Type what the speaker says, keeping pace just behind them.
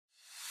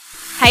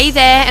Hey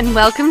there, and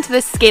welcome to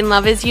the Skin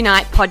Lovers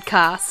Unite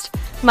podcast.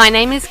 My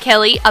name is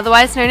Kelly,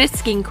 otherwise known as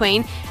Skin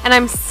Queen, and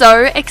I'm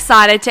so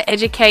excited to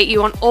educate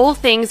you on all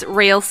things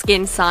real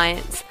skin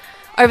science.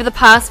 Over the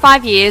past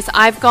 5 years,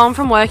 I've gone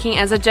from working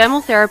as a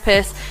dermal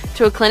therapist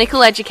to a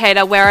clinical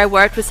educator where I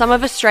worked with some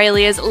of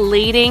Australia's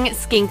leading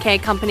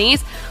skincare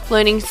companies,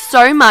 learning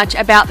so much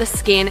about the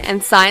skin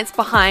and science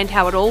behind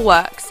how it all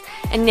works.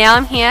 And now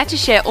I'm here to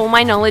share all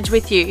my knowledge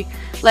with you.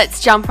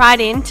 Let's jump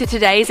right into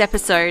today's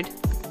episode.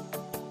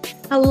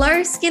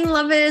 Hello, skin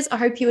lovers. I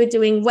hope you are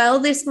doing well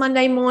this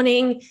Monday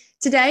morning.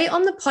 Today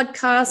on the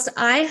podcast,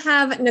 I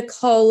have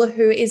Nicole,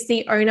 who is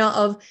the owner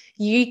of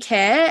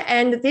YouCare,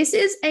 and this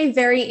is a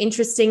very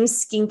interesting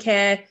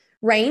skincare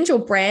range or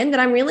brand that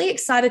I'm really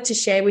excited to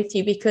share with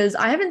you because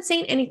I haven't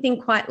seen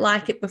anything quite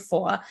like it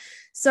before.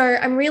 So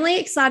I'm really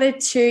excited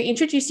to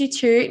introduce you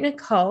to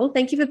Nicole.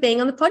 Thank you for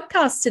being on the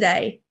podcast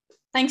today.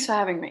 Thanks for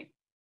having me.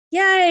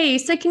 Yay.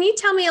 So can you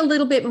tell me a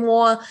little bit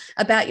more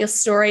about your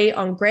story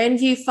on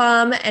Grandview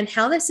Farm and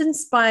how this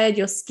inspired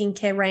your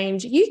skincare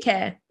range,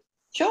 YouCare?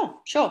 Sure.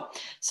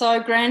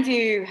 So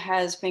Grandview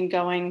has been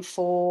going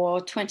for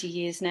 20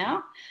 years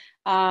now.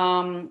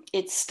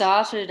 It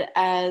started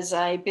as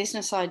a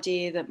business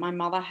idea that my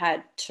mother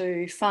had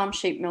to farm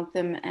sheep, milk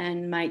them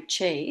and make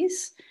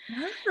cheese.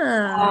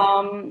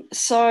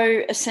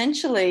 So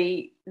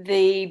essentially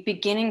the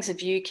beginnings of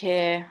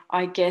YouCare,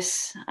 I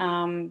guess,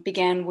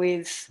 began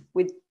with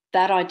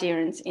that idea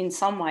in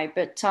some way.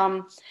 But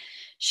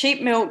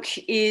sheep milk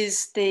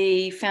is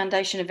the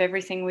foundation of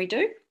everything we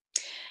do.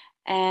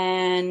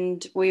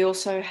 And we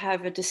also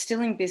have a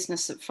distilling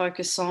business that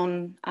focuses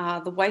on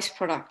the waste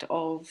product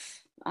of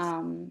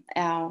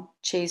our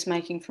cheese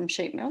making from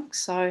sheep milk.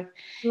 So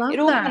it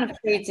all kind of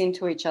feeds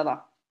into each other.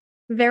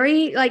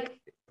 Very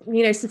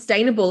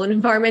sustainable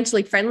and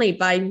environmentally friendly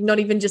by not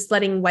even just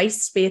letting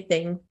waste be a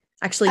thing,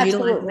 actually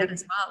utilizing that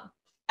as well.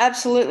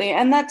 Absolutely.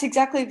 And that's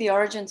exactly the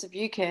origins of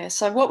YouCare.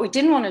 So what we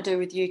didn't want to do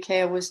with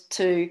YouCare was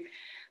to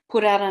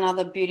put out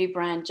another beauty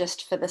brand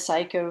just for the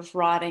sake of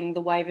riding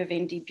the wave of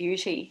indie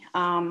beauty.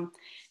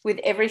 With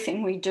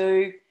everything we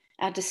do,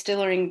 our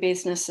distilling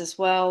business as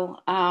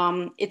well,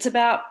 it's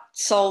about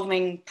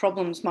solving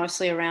problems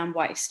mostly around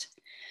waste.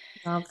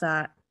 Love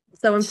that.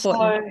 So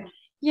important.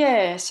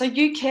 So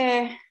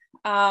YouCare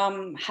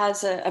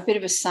has a bit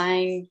of a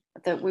saying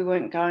that we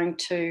weren't going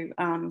to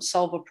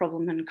solve a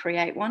problem and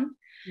create one.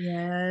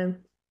 Yeah.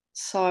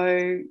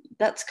 So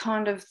that's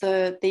kind of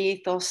the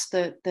ethos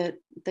that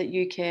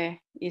YouCare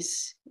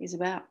is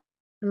about.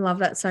 I love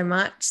that so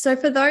much. So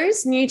for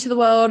those new to the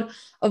world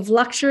of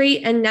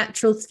luxury and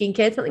natural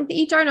skincare, something that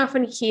you don't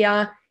often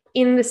hear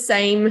in the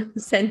same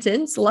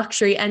sentence,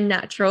 luxury and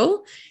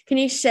natural, can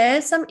you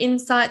share some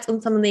insights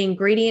on some of the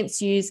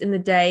ingredients used in the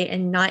day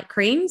and night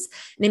creams,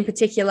 and in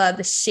particular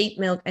the sheep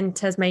milk and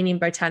Tasmanian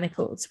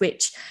botanicals,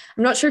 which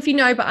I'm not sure if you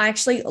know, but I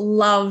actually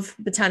love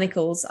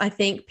botanicals. I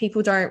think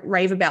people don't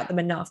rave about them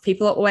enough.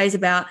 People are always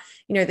about,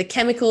 the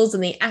chemicals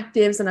and the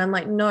actives, and I'm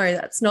like, no,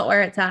 that's not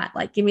where it's at.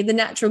 Like, give me the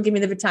natural, give me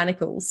the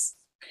botanicals.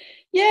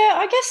 Yeah,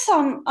 I guess,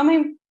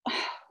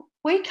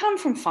 we come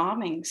from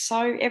farming,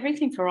 so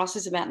everything for us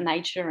is about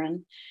nature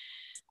and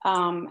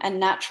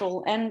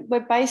natural. And we're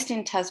based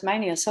in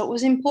Tasmania, so it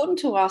was important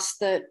to us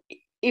that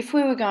if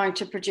we were going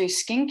to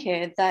produce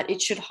skincare, that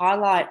it should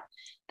highlight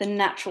the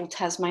natural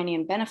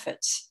Tasmanian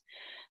benefits.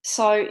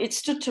 So it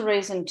stood to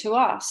reason to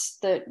us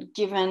that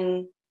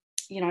given,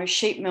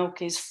 sheep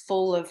milk is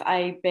full of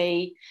A,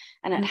 B,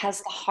 and it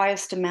has the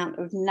highest amount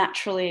of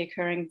naturally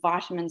occurring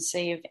vitamin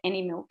C of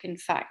any milk, in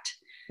fact.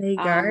 There you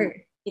go.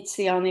 It's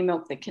the only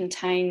milk that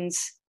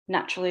contains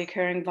naturally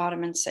occurring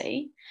vitamin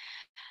C.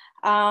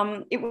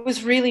 It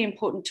was really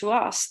important to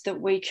us that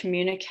we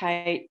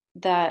communicate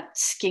that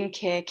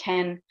skincare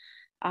can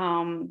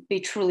be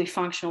truly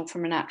functional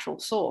from a natural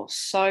source.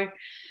 So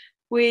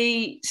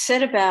we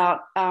set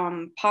about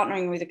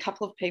partnering with a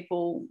couple of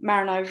people.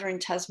 Marinova in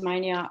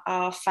Tasmania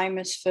are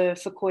famous for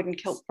Croydon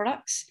kelp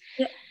products.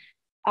 Yep.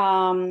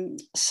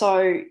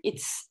 So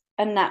it's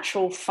a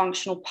natural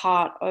functional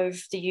part of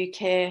the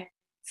YouCare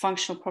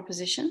functional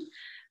proposition.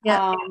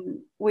 Yeah.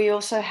 We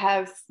also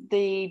have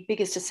the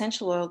biggest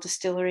essential oil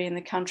distillery in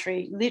the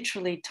country,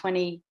 literally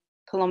 20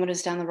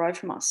 kilometres down the road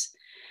from us.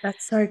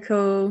 That's so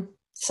cool.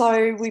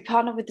 So we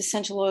partnered with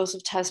Essential Oils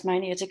of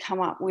Tasmania to come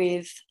up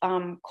with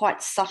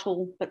quite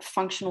subtle but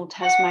functional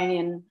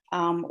Tasmanian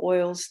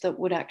oils that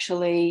would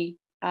actually,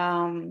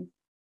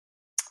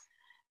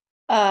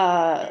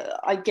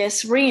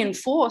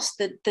 reinforce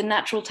the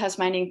natural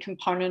Tasmanian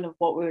component of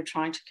what we were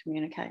trying to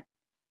communicate.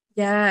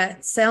 Yeah,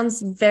 it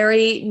sounds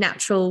very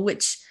natural,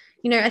 which,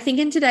 I think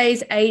in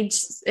today's age,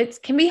 it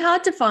can be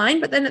hard to find,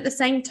 but then at the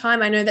same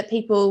time, I know that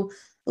people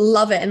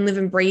love it and live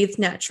and breathe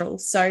natural.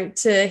 So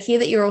to hear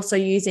that you're also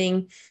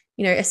using,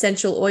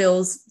 essential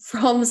oils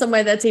from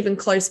somewhere that's even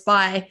close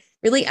by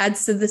really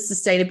adds to the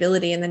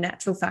sustainability and the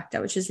natural factor,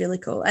 which is really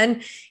cool.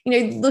 And,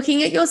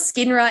 looking at your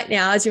skin right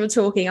now, as you were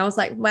talking, I was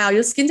like, wow,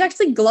 your skin's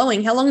actually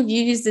glowing. How long have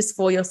you used this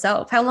for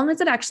yourself? How long has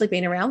it actually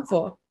been around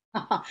for?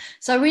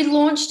 So we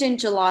launched in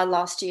July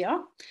last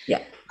year.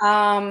 Yeah.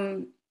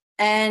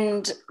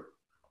 And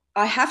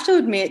I have to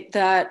admit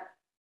that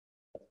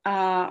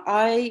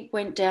I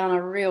went down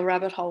a real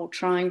rabbit hole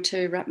trying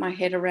to wrap my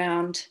head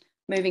around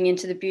moving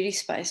into the beauty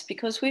space,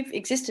 because we've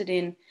existed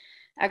in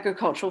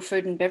agricultural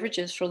food and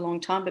beverages for a long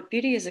time, but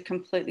beauty is a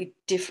completely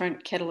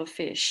different kettle of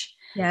fish.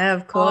 Yeah,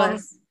 of Um,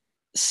 course.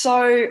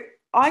 so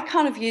I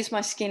kind of use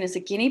my skin as a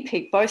guinea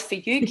pig, both for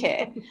you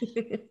care,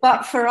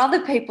 but for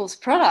other people's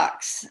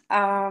products.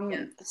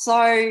 Yeah.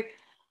 So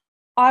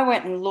I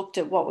went and looked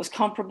at what was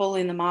comparable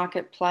in the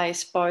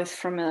marketplace, both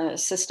from a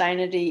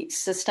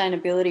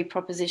sustainability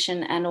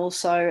proposition and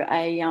also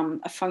a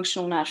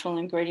functional natural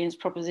ingredients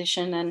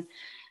proposition.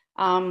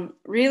 And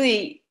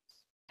really,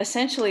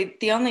 essentially,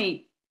 the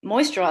only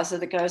moisturizer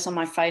that goes on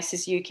my face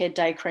is UCare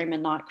day cream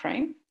and night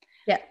cream.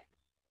 Yeah.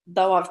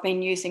 Though I've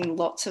been using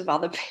lots of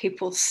other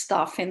people's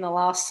stuff in the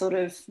last sort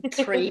of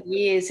 3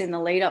 years in the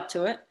lead up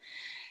to it.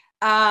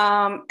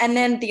 And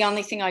then the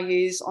only thing I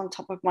use on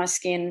top of my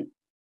skin,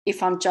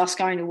 if I'm just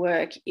going to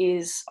work,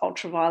 is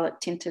ultraviolet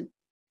tinted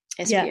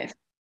SPF. Yeah.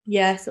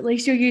 Yes, at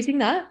least you're using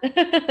that.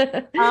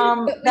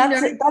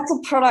 That's a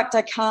product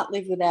I can't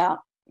live without.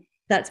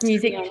 That's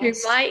music to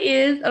my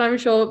ears, and I'm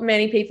sure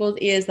many people's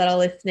ears that are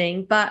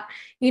listening. But,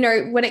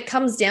 when it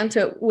comes down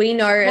to it, we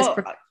know as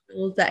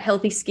professionals that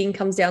healthy skin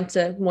comes down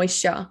to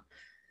moisture.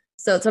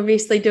 So it's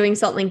obviously doing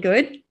something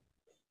good.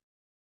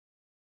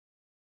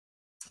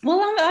 Well,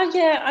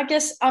 I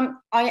guess I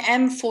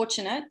am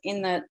fortunate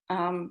in that,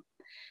 I'm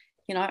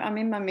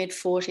in my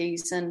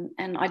mid-40s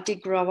and I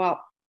did grow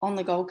up on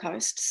the Gold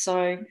Coast.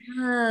 So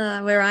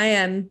where I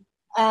am.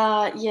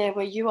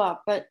 Where you are.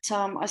 But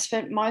I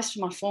spent most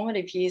of my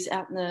formative years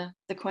out in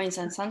the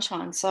Queensland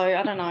sunshine. So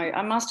I don't know,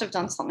 I must have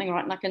done something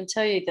right. And I can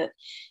tell you that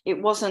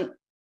it wasn't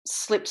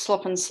slip,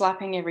 slop and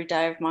slapping every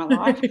day of my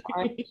life.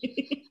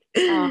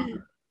 I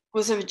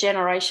was of a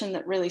generation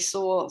that really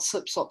saw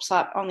slip, slop,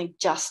 slap only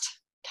just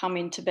come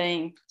into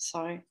being.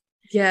 So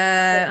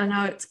yeah, I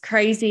know, it's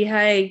crazy.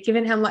 Hey,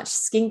 given how much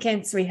skin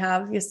cancer we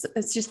have,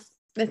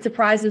 it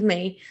surprises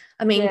me.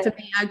 I mean, for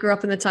me, I grew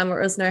up in the time where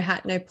it was no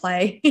hat, no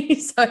play.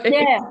 So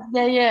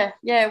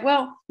yeah.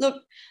 Well,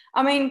 look,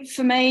 I mean,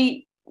 for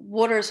me,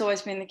 water has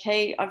always been the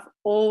key. I've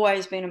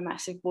always been a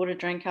massive water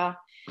drinker,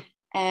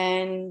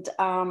 and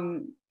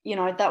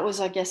that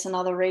was, I guess,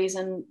 another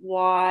reason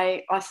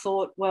why I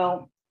thought,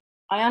 well,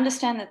 I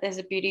understand that there's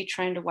a beauty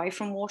trend away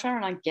from water,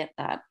 and I get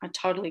that. I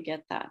totally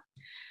get that.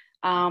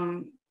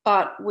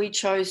 But we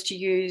chose to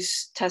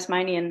use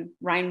Tasmanian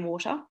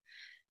rainwater,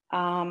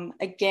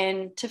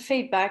 again, to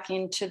feed back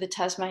into the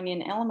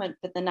Tasmanian element,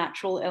 but the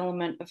natural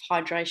element of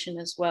hydration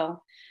as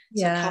well.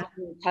 Yeah. So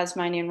coupling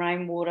Tasmanian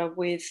rainwater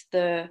with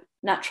the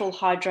natural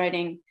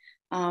hydrating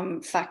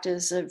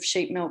factors of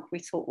sheep milk, we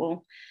thought,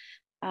 well,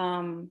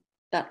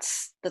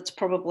 that's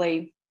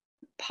probably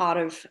part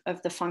of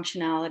the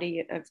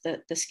functionality of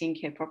the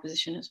skincare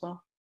proposition as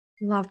well.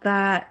 Love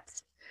that.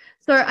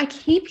 So I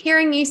keep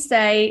hearing you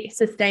say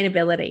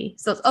sustainability.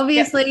 So it's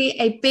obviously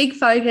a big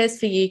focus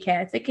for you,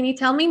 Care. So can you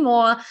tell me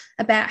more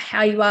about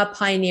how you are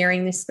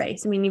pioneering this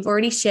space? I mean, you've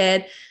already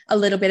shared a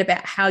little bit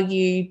about how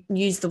you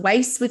use the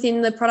waste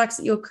within the products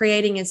that you're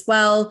creating as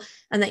well,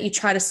 and that you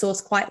try to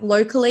source quite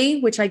locally,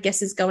 which I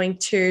guess is going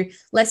to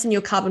lessen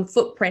your carbon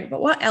footprint.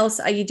 But what else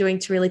are you doing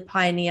to really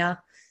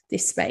pioneer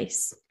this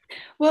space?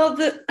 Well,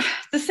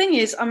 the thing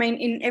is, I mean,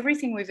 in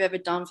everything we've ever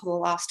done for the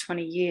last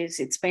 20 years,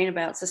 it's been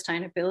about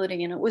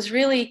sustainability. And it was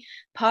really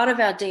part of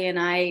our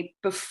DNA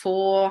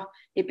before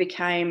it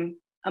became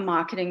a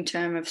marketing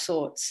term of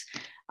sorts.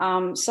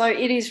 So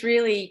it is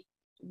really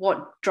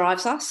what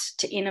drives us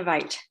to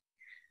innovate.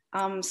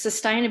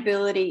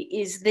 Sustainability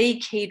is the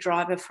key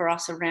driver for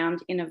us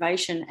around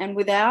innovation. And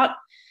without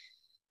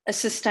a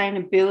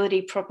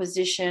sustainability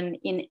proposition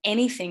in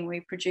anything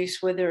we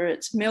produce, whether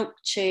it's milk,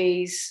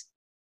 cheese,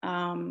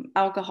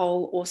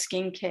 alcohol or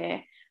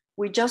skincare,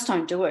 we just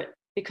don't do it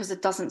because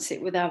it doesn't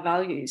sit with our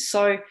values.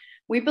 So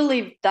we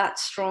believe that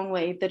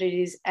strongly, that it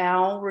is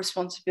our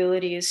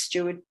responsibility as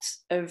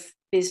stewards of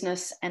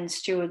business and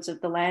stewards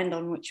of the land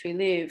on which we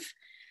live,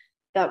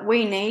 that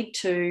we need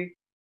to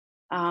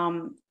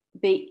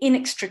be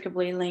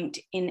inextricably linked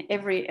in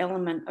every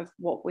element of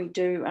what we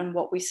do and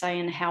what we say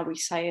and how we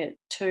say it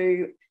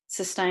to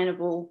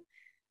sustainable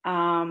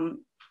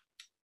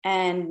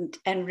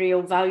and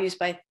real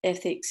values-based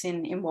ethics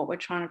in what we're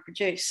trying to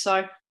produce.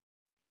 So,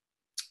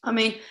 I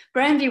mean,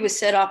 Grandview was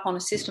set up on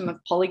a system of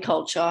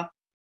polyculture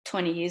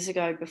 20 years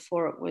ago,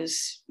 before it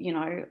was,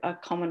 a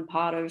common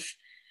part of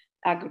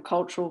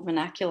agricultural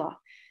vernacular.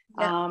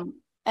 Yeah.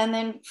 And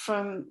then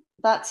from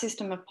that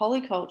system of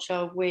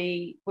polyculture,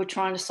 we were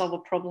trying to solve a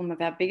problem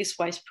of our biggest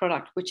waste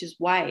product, which is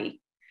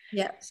whey.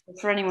 Yeah. So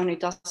for anyone who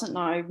doesn't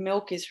know,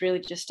 milk is really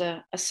just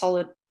a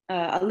solid,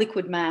 a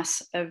liquid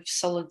mass of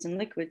solids and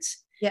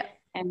liquids. Yeah.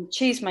 And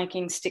cheese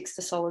making sticks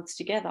the solids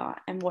together.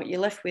 And what you're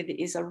left with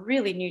is a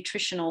really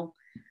nutritional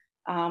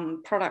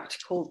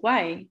product called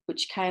whey,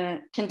 which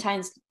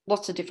contains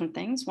lots of different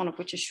things, one of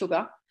which is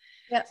sugar.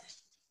 Yeah.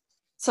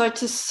 So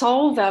to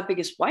solve our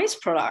biggest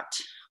waste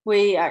product,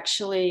 we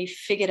actually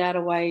figured out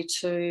a way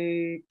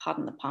to,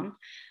 pardon the pun,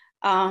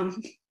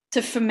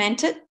 to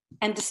ferment it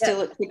and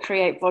distill it to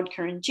create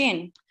vodka and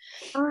gin.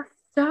 Oh,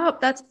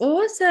 stop. That's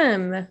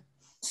awesome.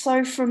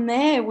 So from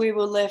there, we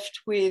were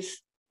left with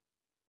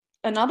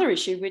another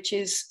issue, which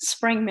is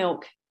spring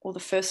milk or the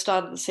first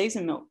start of the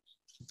season milk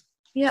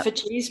for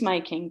cheese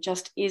making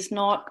just is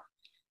not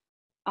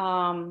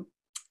the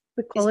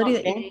quality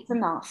that dense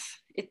enough.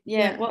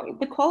 Well,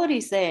 the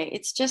quality's there.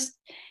 It's just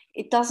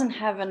it doesn't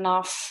have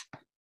enough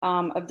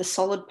of the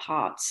solid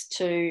parts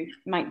to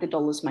make the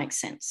dollars make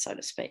sense, so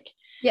to speak.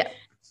 Yeah.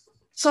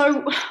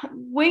 So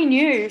we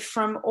knew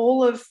from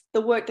all of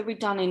the work that we'd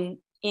done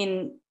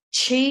in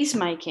cheese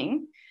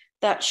making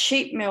that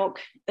sheep milk,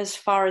 as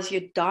far as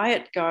your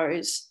diet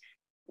goes,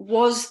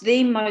 was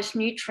the most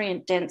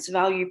nutrient-dense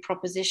value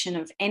proposition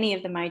of any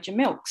of the major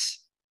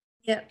milks.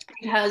 Yeah.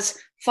 It has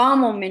far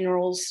more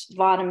minerals,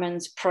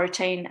 vitamins,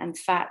 protein, and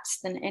fats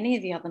than any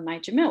of the other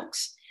major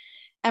milks.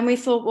 And we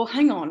thought, well,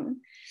 hang on.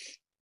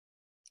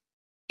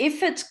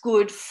 If it's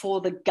good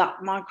for the gut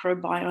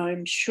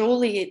microbiome,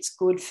 surely it's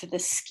good for the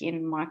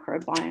skin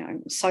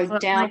microbiome. So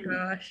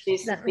down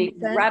this big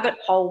rabbit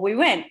hole we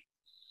went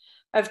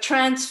of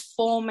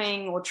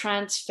transforming or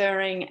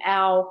transferring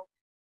our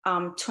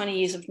 20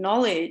 years of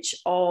knowledge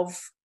of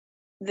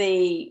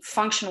the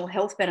functional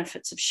health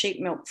benefits of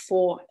sheep milk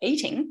for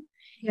eating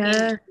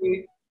into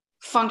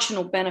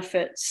functional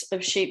benefits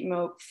of sheep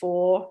milk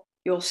for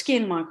your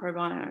skin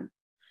microbiome.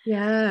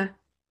 Yeah.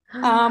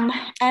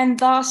 And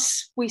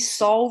thus we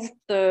solved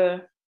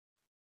the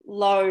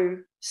low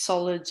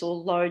solids or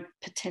low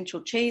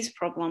potential cheese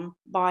problem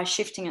by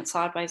shifting it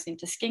sideways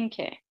into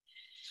skincare.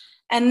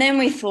 And then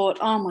we thought,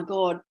 oh my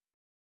God,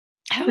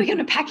 how are we going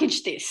to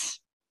package this?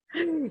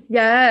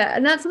 Yeah,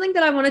 and that's something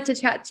that I wanted to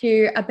chat to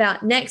you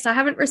about next. I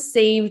haven't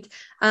received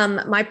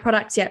my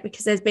products yet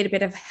because there's been a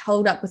bit of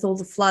hold up with all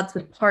the floods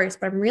with post,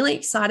 but I'm really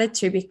excited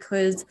to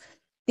because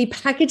the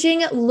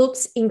packaging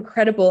looks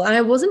incredible. And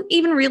I wasn't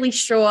even really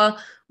sure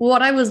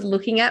what I was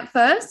looking at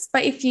first,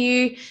 but if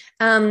you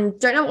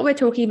don't know what we're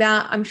talking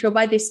about, I'm sure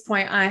by this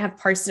point I have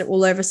posted it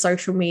all over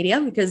social media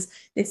because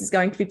this is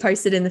going to be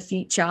posted in the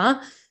future.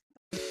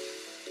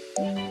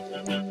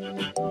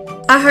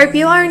 I hope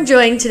you are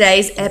enjoying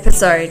today's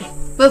episode.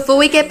 Before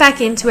we get back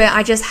into it,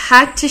 I just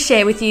had to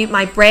share with you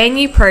my brand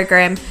new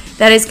program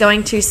that is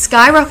going to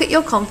skyrocket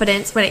your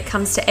confidence when it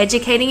comes to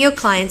educating your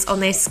clients on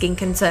their skin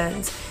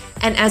concerns.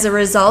 And as a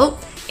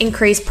result,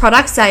 increase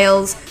product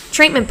sales,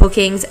 treatment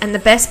bookings, and the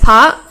best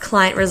part,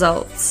 client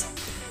results.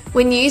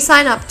 When you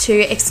sign up to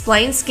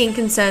Explain Skin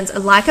Concerns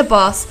Like a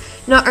Boss,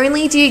 not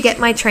only do you get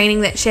my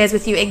training that shares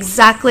with you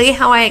exactly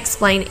how I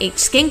explain each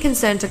skin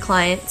concern to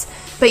clients,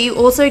 but you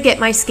also get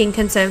my skin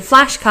concern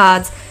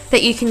flashcards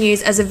that you can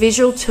use as a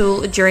visual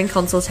tool during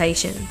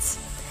consultations.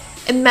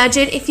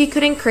 Imagine if you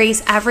could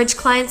increase average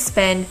client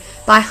spend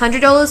by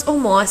 $100 or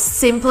more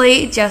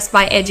simply just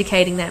by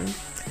educating them.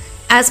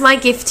 As my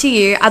gift to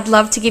you, I'd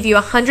love to give you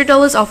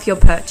 $100 off your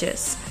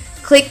purchase.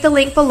 Click the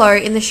link below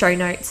in the show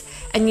notes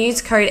and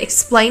use code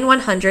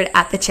EXPLAIN100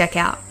 at the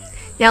checkout.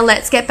 Now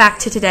let's get back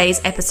to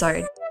today's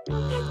episode.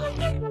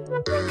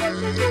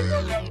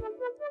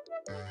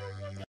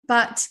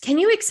 But can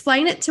you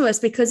explain it to us?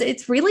 Because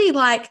it's really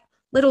like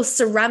little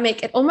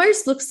ceramic. It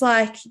almost looks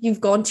like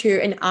you've gone to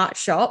an art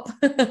shop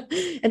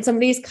and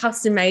somebody's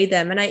custom made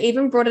them. And I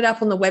even brought it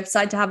up on the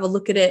website to have a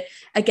look at it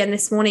again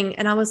this morning.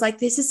 And I was like,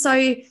 this is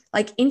so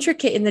like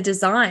intricate in the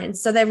design.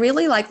 So they're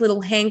really like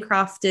little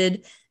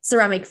handcrafted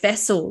ceramic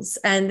vessels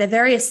and they're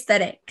very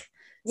aesthetic.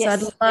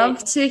 Yes, so I'd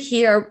love to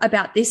hear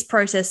about this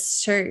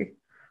process too.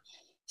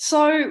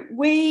 So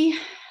we,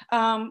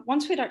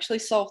 once we'd actually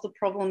solved the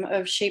problem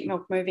of sheep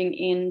milk moving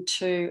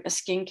into a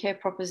skincare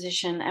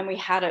proposition and we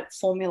had it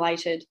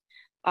formulated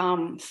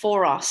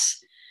for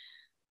us,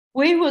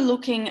 we were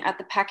looking at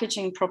the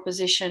packaging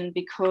proposition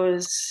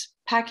because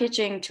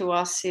packaging to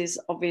us is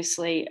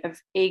obviously of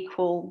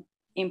equal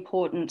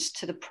importance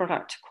to the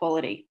product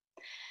quality.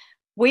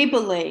 We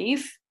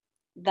believe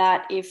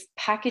that if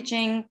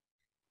packaging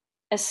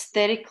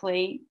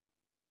aesthetically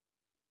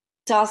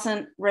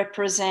doesn't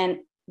represent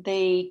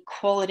the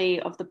quality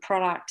of the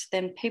product,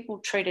 then people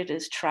treat it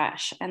as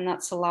trash, and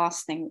that's the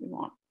last thing we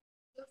want.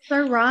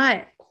 So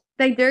right,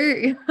 they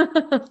do.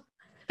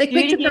 They're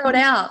quick to throw it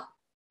out.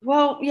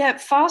 Well, yeah,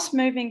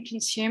 fast-moving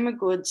consumer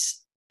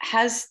goods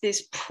has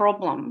this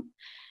problem,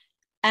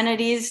 and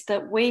it is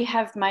that we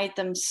have made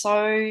them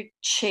so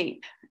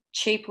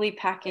cheaply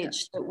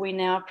packaged that we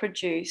now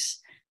produce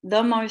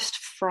the most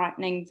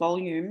frightening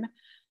volume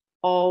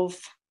of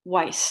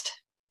waste.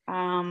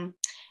 And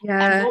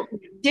what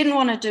we didn't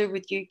want to do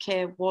with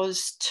UCare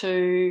was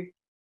to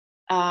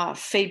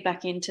feed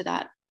back into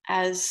that,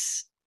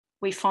 as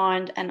we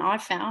find, and I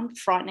found,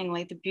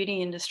 frighteningly, the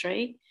beauty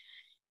industry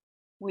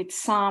with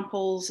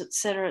samples, et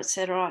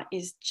cetera,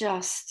 is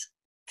just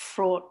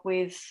fraught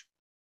with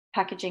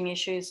packaging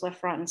issues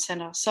left, right, and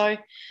centre. So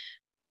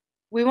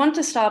we want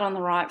to start on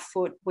the right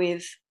foot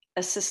with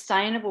a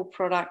sustainable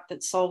product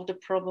that solved a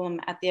problem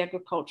at the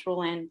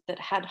agricultural end, that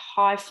had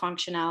high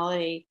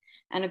functionality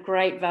and a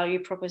great value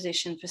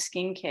proposition for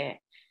skincare.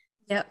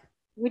 Yep.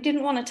 we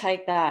didn't want to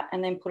take that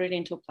and then put it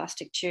into a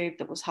plastic tube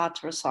that was hard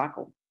to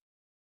recycle.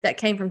 That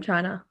came from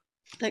China.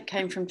 That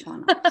came from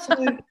China. So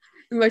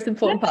The most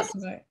important part to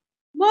know.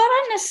 well,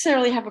 I don't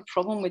necessarily have a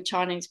problem with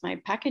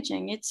Chinese-made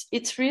packaging.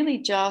 It's really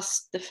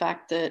just the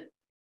fact that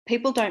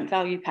people don't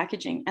value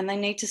packaging, and they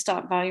need to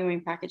start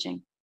valuing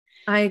packaging.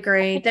 I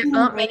agree. There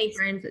aren't many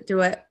brands that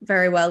do it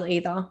very well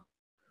either.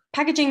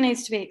 Packaging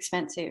needs to be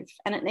expensive,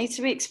 and it needs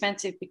to be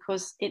expensive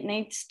because it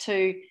needs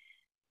to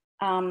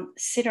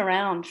sit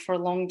around for a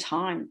long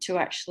time to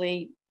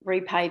actually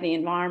repay the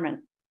environment.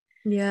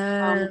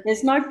 Yeah.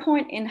 There's no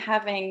point in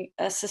having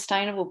a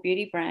sustainable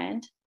beauty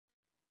brand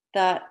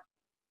that,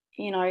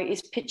 you know,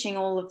 is pitching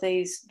all of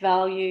these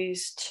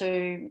values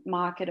to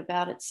market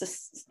about its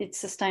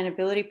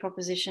sustainability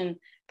proposition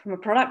from a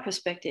product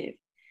perspective,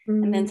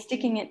 and then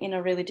sticking it in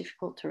a really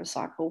difficult to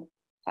recycle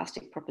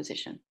plastic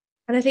proposition.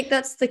 And I think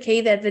that's the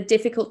key there, the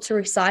difficult to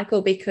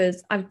recycle,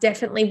 because I've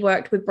definitely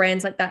worked with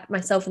brands like that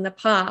myself in the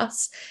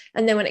past.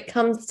 And then when it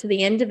comes to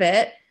the end of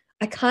it,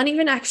 I can't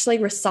even actually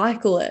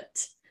recycle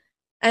it.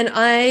 And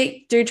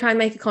I do try and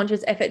make a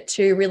conscious effort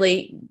to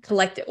really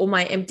collect all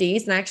my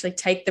empties and actually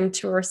take them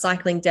to a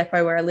recycling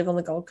depot where I live on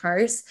the Gold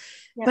Coast.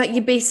 Yep. But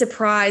you'd be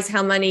surprised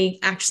how many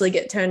actually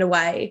get turned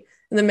away.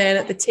 And the man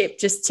at the tip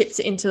just tips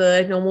it into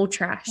the normal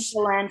trash. The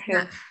landfill.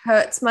 That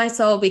hurts my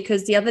soul,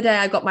 because the other day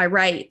I got my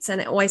rates,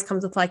 and it always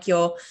comes with like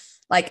your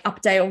like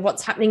update on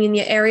what's happening in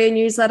your area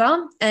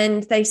newsletter.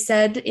 And they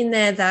said in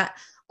there that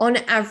on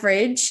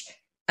average,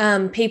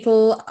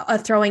 people are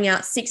throwing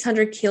out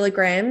 600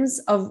 kilograms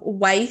of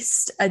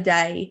waste a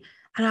day.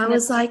 And I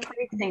was like,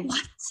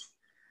 what?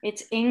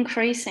 It's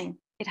increasing.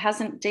 It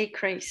hasn't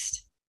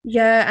decreased.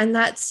 Yeah. And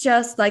that's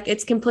just like,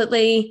 it's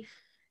completely,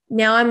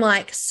 now I'm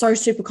like so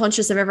super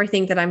conscious of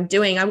everything that I'm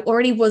doing. I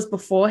already was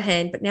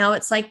beforehand, but now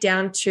it's like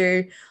down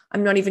to,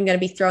 I'm not even going to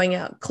be throwing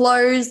out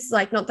clothes.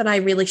 Like, not that I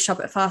really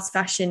shop at fast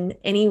fashion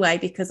anyway,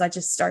 because I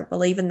just don't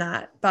believe in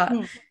that. But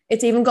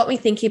it's even got me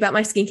thinking about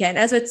my skincare. And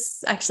as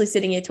it's actually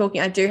sitting here talking,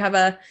 I do have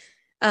a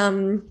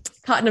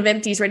carton of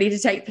empties ready to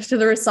take to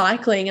the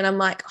recycling. And I'm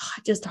like, oh,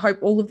 I just hope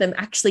all of them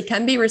actually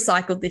can be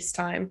recycled this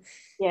time.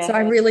 Yeah. So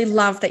I really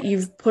love that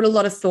you've put a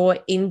lot of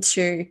thought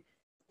into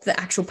the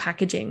actual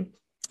packaging.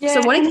 Yeah,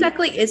 so what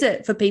exactly is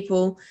it for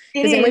people?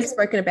 Because we've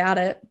spoken about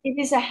it. It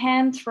is a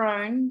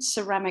hand-thrown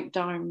ceramic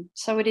dome.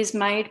 So it is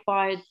made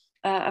by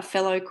a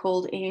fellow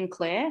called Ian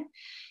Clare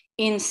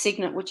in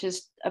Cygnet, which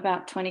is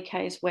about 20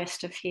 k's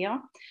west of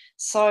here.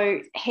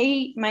 So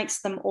he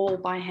makes them all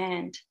by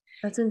hand.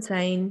 That's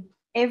insane.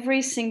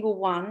 Every single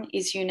one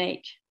is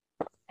unique.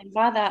 And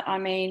by that, I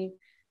mean,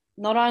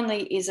 not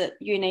only is it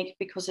unique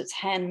because it's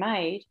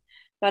handmade,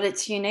 but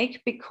it's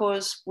unique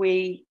because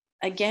we,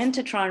 again,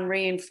 to try and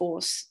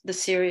reinforce the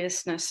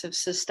seriousness of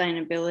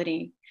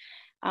sustainability,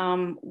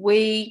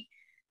 we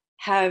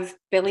have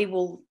belly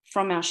wool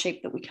from our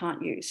sheep that we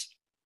can't use.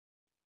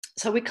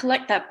 So we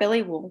collect that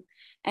belly wool,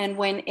 and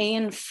when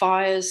Ian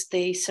fires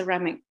the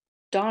ceramic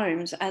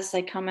domes as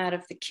they come out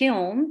of the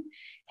kiln,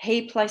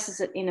 he places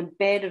it in a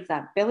bed of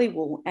that belly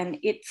wool, and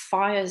it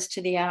fires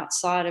to the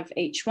outside of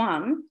each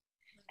one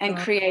and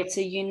creates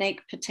a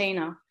unique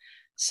patina.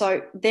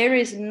 So there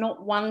is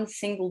not one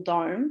single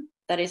dome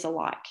that is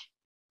alike.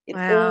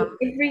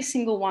 Every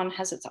single one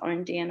has its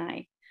own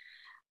DNA.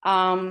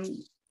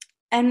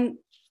 And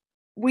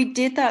we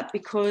did that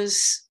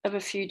because of a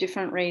few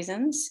different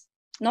reasons,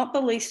 not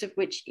the least of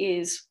which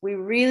is we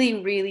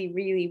really, really,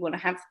 really want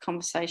to have a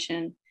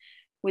conversation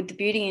with the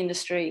beauty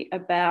industry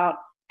about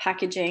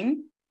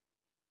packaging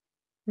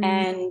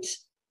and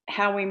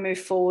how we move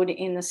forward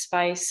in the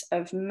space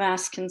of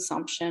mass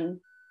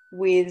consumption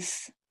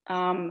with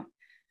a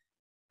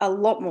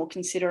lot more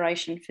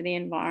consideration for the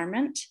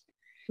environment.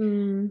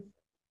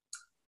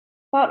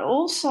 But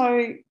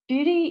also,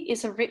 beauty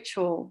is a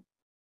ritual.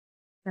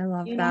 I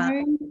love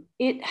that.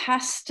 It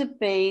has to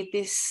be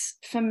this,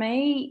 for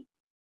me,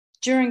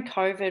 during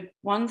COVID,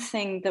 one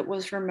thing that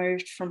was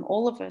removed from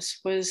all of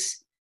us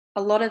was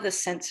a lot of the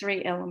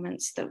sensory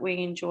elements that we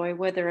enjoy,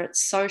 whether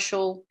it's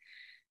social,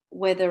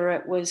 whether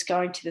it was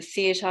going to the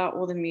theatre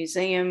or the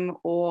museum,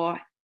 or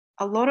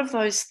a lot of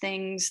those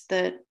things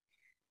that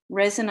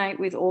resonate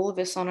with all of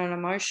us on an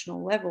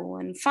emotional level.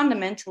 And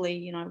fundamentally,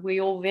 you know,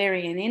 we all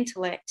vary in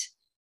intellect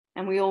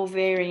and we all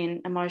vary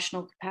in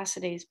emotional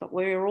capacities, but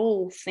we're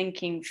all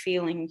thinking,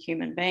 feeling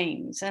human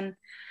beings. And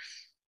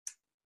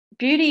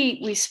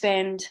beauty we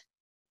spend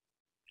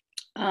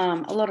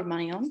a lot of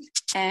money on,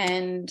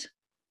 and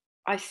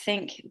I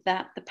think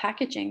that the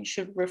packaging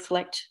should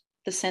reflect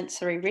the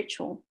sensory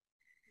ritual.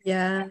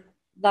 Yeah.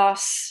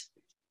 Thus,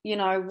 you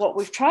know, what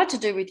we've tried to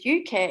do with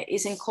UCare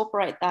is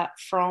incorporate that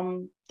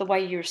from the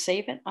way you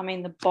receive it. I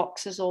mean, the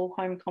box is all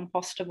home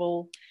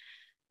compostable.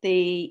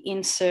 The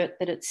insert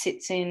that it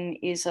sits in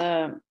is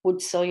a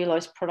wood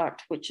cellulose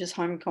product, which is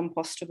home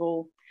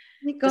compostable. Oh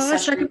my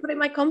gosh, I can put it in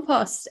my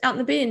compost out in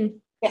the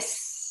bin.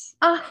 Yes.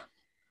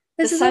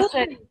 This is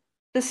awesome.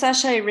 The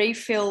sachet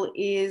refill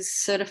is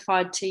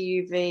certified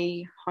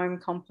TUV home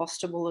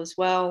compostable as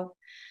well.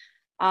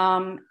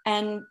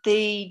 And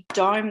the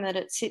dome that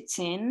it sits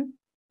in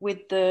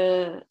with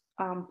the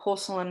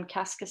porcelain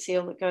casca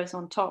seal that goes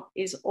on top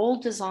is all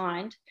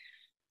designed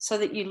so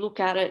that you look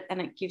at it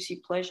and it gives you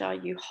pleasure.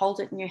 You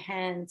hold it in your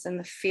hands and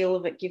the feel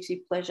of it gives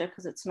you pleasure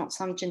because it's not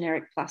some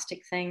generic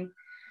plastic thing.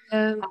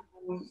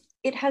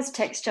 It has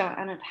texture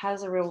and it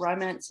has a real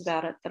romance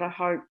about it that I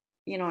hope,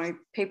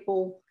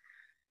 people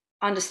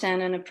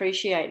understand and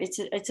appreciate.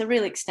 It's a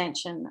real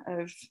extension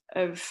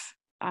of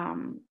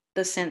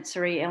the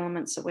sensory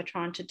elements that we're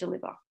trying to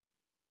deliver.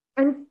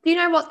 And you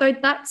know what, though?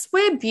 That's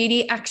where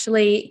beauty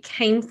actually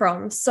came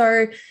from.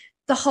 So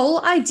the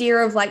whole idea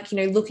of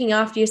looking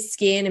after your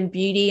skin and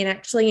beauty and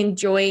actually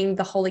enjoying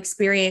the whole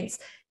experience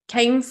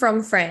came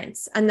from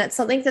France. And that's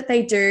something that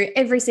they do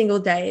every single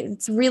day.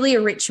 It's really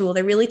a ritual.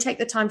 They really take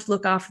the time to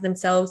look after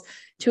themselves,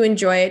 to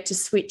enjoy it, to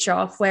switch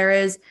off.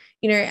 Whereas,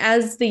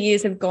 as the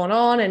years have gone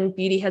on and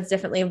beauty has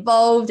definitely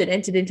evolved and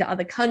entered into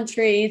other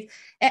countries,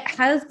 it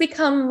has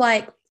become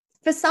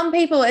for some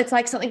people, it's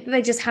something that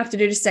they just have to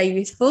do to stay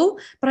youthful.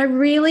 But I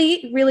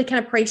really, really can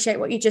appreciate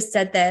what you just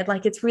said there.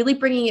 It's really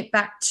bringing it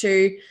back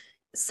to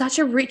such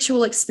a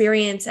ritual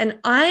experience. And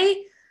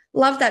I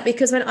love that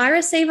because when I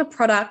receive a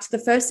product, the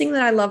first thing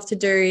that I love to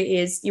do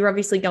is you're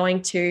obviously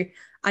going to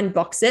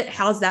unbox it.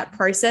 How's that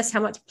process? How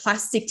much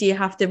plastic do you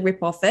have to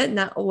rip off it? And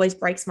that always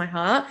breaks my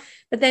heart.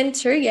 But then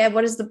too,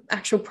 what does the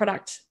actual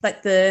product,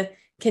 the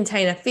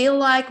container feel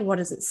like? What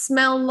does it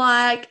smell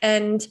like?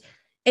 And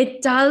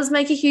it does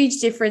make a huge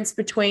difference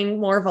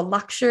between more of a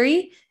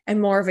luxury and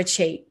more of a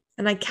cheap.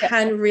 And I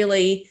can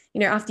really,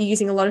 after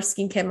using a lot of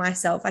skincare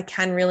myself, I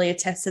can really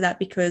attest to that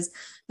because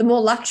the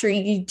more luxury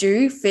you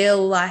do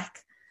feel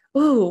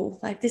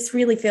this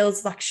really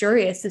feels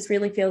luxurious. This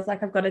really feels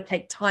like I've got to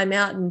take time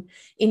out and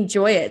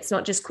enjoy it. It's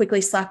not just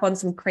quickly slap on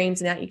some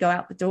creams and out you go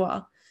out the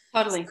door.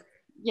 Totally.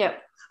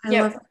 Yep. I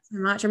love it so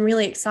much. I'm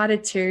really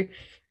excited to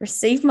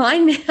receive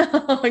mine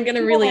now. I'm going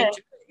to really enjoy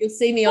it. You'll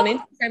see me on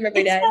Instagram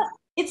every day.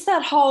 It's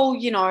that whole,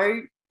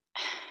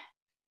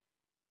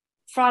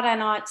 Friday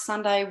night,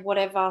 Sunday,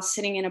 whatever,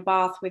 sitting in a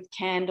bath with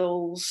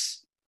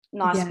candles,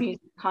 nice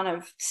music kind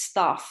of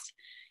stuff.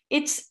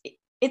 It's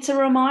a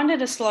reminder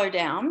to slow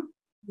down.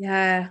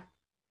 Yeah.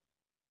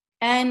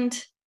 And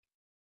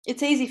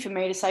it's easy for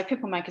me to say,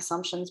 people make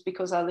assumptions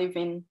because I live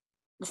in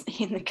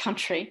the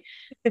country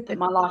that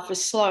my life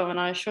is slow, and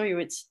I assure you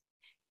it's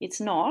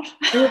not.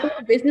 The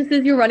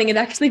businesses you're running, it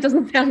actually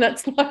doesn't sound that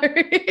slow.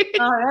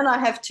 And I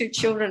have 2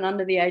 children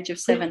under the age of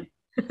 7.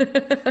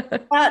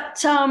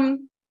 But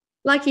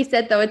like you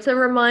said, though, it's a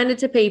reminder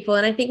to people,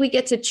 and I think we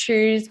get to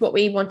choose what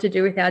we want to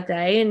do with our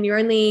day, and you're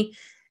only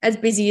as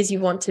busy as you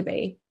want to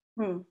be.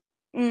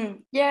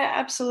 Yeah,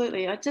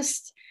 absolutely. I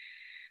just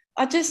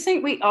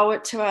think we owe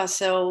it to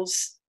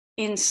ourselves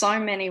in so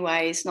many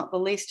ways, not the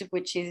least of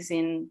which is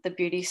in the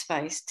beauty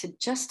space, to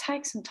just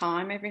take some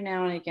time every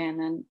now and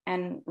again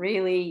and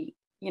really,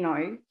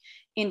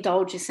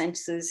 indulge your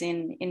senses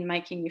in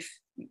making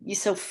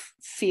yourself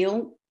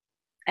feel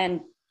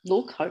and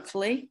look,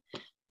 hopefully,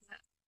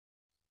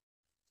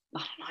 I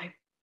don't know,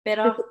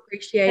 better.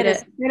 Appreciate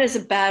it. Better's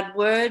a bad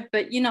word,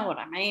 but you know what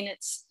I mean.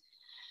 It's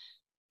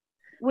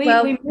we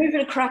move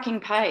at a cracking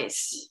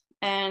pace,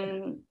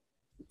 and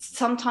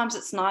sometimes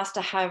it's nice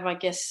to have, I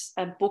guess,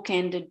 a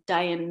bookended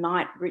day and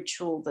night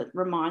ritual that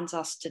reminds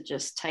us to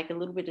just take a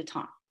little bit of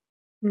time.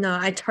 No,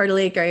 I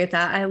totally agree with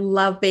that. I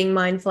love being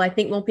mindful. I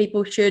think more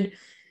people should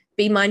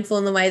be mindful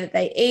in the way that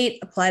they eat,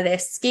 apply their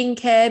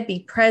skincare, be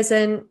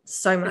present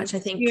so much.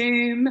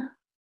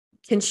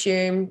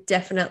 Consume,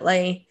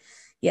 definitely.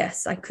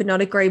 Yes, I could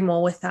not agree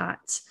more with that.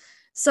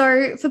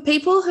 So for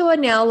people who are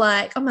now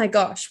like, oh my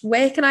gosh,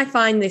 where can I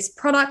find this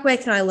product? Where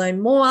can I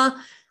learn more?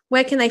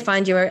 Where can they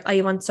find you? Are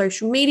you on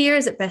social media?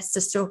 Is it best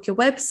to stalk your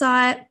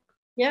website?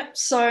 Yep.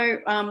 So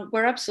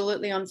we're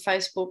absolutely on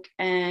Facebook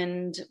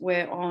and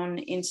we're on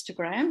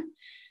Instagram.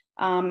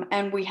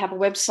 And we have a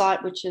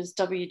website, which is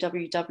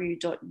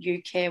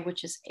www.ucare,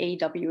 which is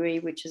EWE,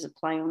 which is a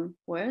play on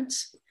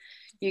words,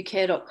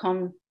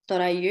 ucare.com.au.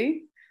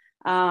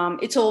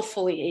 It's all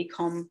fully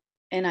e-com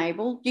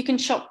enabled. You can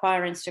shop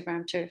via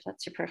Instagram too, if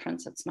that's your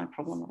preference. That's no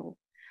problem at all.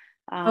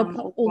 I'll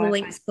put all the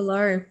links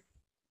below.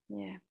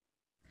 Yeah.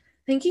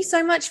 Thank you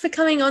so much for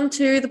coming on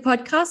to the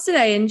podcast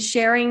today and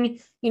sharing,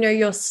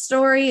 your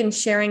story and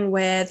sharing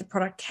where the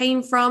product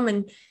came from.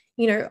 And,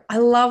 I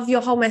love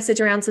your whole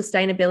message around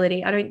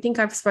sustainability. I don't think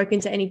I've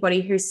spoken to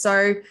anybody who's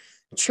so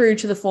true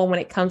to the form when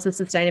it comes to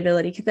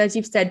sustainability, because as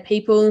you've said,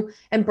 people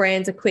and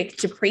brands are quick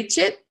to preach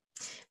it,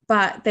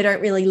 but they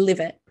don't really live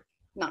it.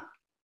 No.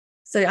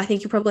 So I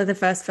think you're probably the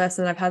first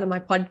person I've had on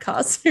my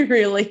podcast who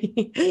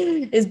really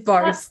is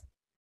both.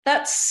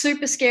 That's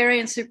super scary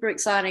and super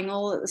exciting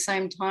all at the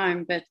same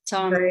time. But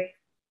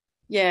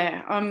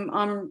yeah,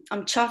 I'm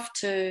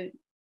chuffed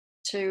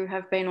to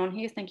have been on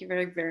here. Thank you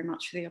very, very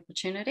much for the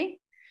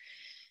opportunity.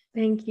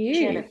 Thank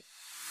you.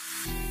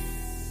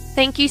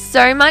 Thank you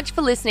so much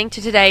for listening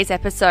to today's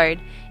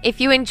episode.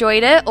 If you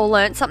enjoyed it or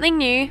learnt something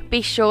new,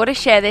 be sure to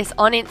share this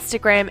on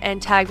Instagram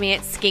and tag me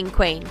at Skin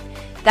Queen.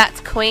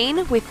 That's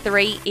Queen with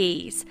 3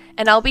 E's,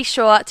 and I'll be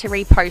sure to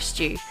repost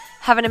you.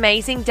 Have an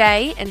amazing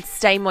day and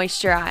stay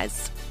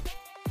moisturized.